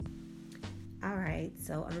right,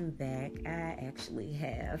 so I'm back. I actually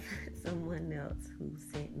have someone else who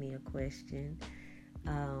sent me a question,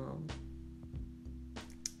 um,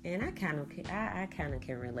 and I kind of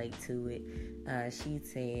can relate to it. She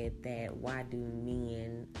said that why do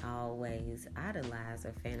men always idolize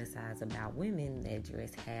or fantasize about women that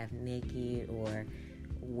dress half naked or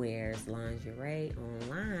wears lingerie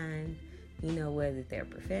online? Whether they're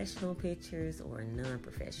professional pictures or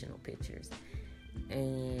non-professional pictures.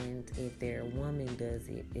 And if their woman does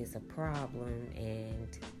it, it's a problem,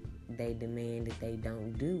 and they demand that they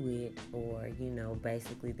don't do it, or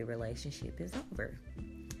basically the relationship is over.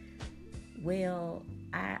 Well,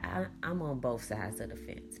 I'm on both sides of the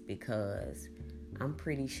fence, because I'm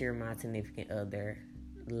pretty sure my significant other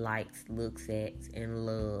likes, looks at, and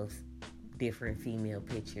loves different female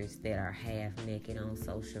pictures that are half naked on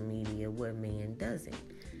social media. What man doesn't?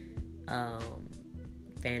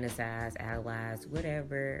 Fantasize, idolize,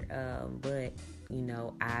 whatever. But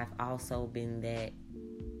I've also been that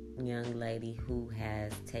young lady who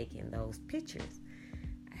has taken those pictures.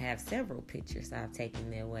 I have several pictures I've taken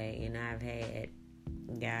that way, and I've had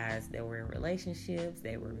guys that were in relationships,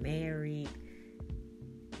 they were married,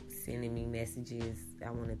 sending me messages, I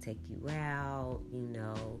want to take you out,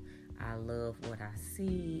 I love what I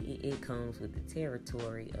see. It comes with the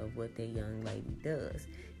territory of what that young lady does.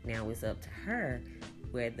 Now it's up to her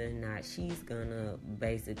whether or not she's gonna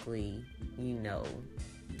basically,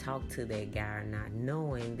 talk to that guy or not,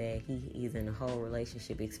 knowing that he is in a whole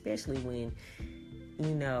relationship, especially when,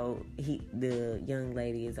 the young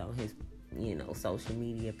lady is on his, social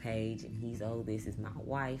media page, and he's, oh, this is my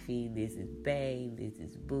wifey, this is babe, this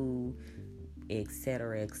is boo,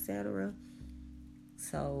 etc., etc.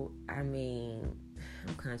 So, I'm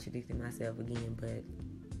contradicting myself again, but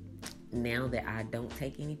now that I don't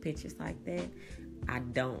take any pictures like that, I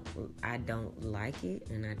don't like it,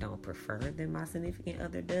 and I don't prefer that my significant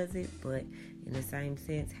other does it. But in the same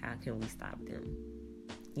sense, how can we stop them?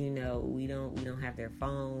 We don't have their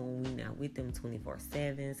phone. We're not with them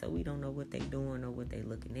 24/7, so we don't know what they're doing or what they're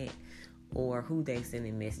looking at or who they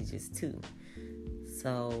sending messages to.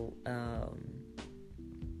 So,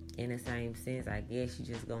 in the same sense, I guess you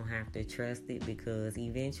just gonna have to trust it, because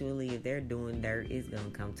eventually, if they're doing dirt, it's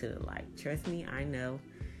gonna come to the light. Trust me, I know.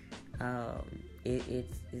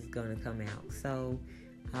 It's gonna come out. So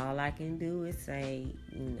all I can do is say,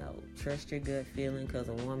 trust your gut feeling, because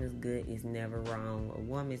a woman's gut is never wrong. A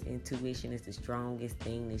woman's intuition is the strongest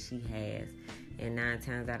thing that she has, and 9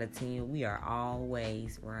 times out of 10, we are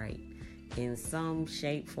always right in some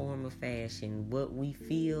shape, form, or fashion. What we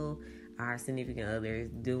feel our significant other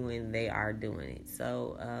is doing, they are doing it.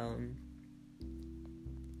 So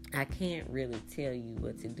I can't really tell you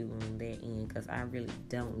what to do on that end, because I really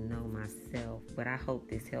don't know myself. But I hope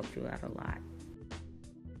this helped you out a lot.